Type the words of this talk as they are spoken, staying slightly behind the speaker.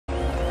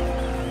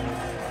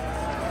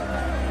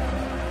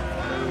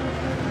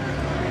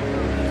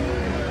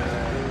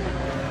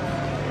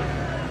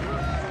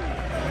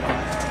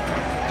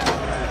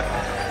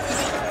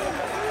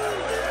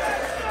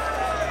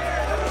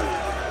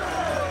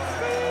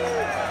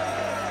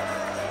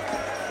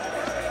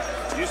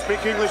You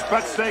speak English,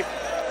 butt steak?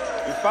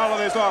 You follow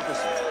this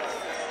officer.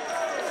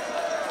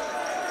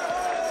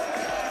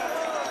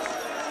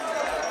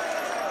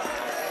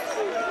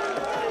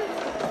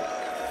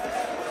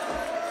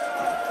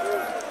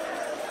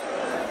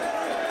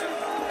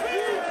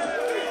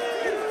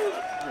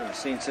 Never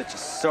seen such a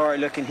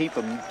sorry-looking heap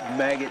of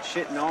maggot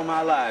shit in all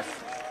my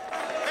life.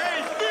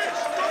 Hey, fish,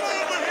 come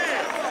over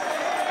here!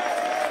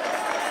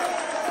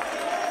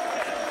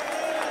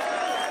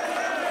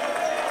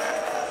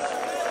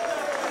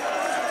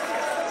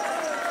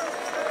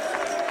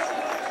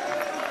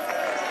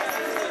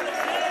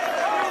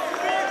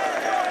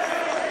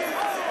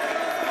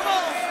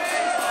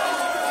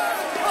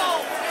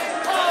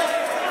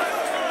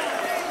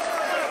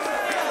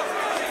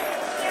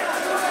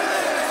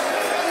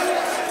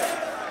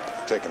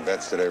 Taking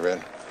bets today,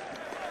 Red?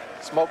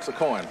 Smoke's a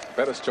coin.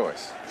 Better's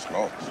choice.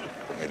 Smokes.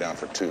 Put me down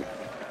for 2.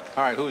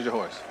 All right, who's your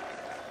horse?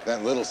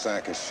 That little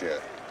sack of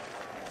shit.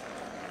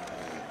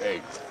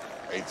 8.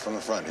 8 from the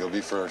front. He'll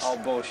be first. Oh,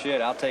 bullshit.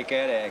 I'll take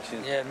that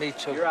action. Yeah, me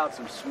too. You're out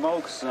some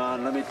smoke,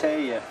 son, let me tell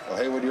you. Well,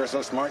 Haywood, you're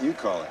so smart, you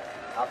call it.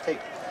 I'll take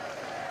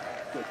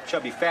the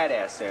chubby fat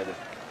ass there, the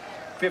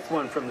 5th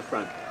one from the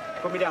front.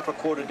 Put me down for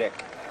quarter deck.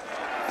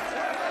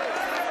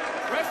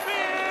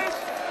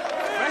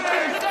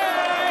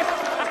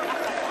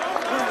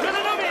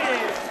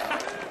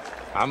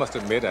 I must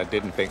admit I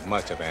didn't think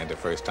much of Andy the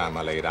first time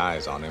I laid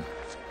eyes on him.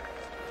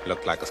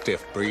 Looked like a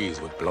stiff breeze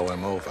would blow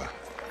him over.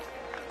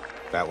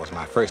 That was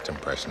my first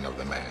impression of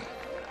the man.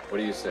 What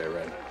do you say,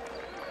 Red?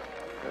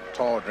 A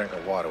tall drink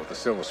of water with a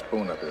silver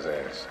spoon up his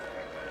ass.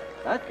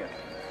 That guy?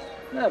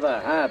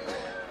 Never happened.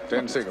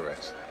 10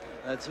 cigarettes.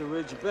 That's a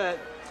rich bet.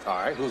 All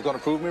right, who's gonna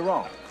prove me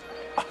wrong?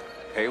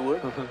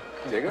 Haywood?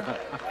 Jigger?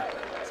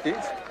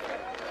 Skeets?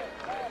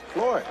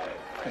 Floyd?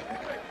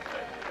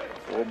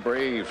 4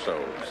 brave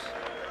souls.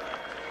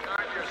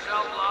 Start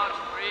yourself, Lodge.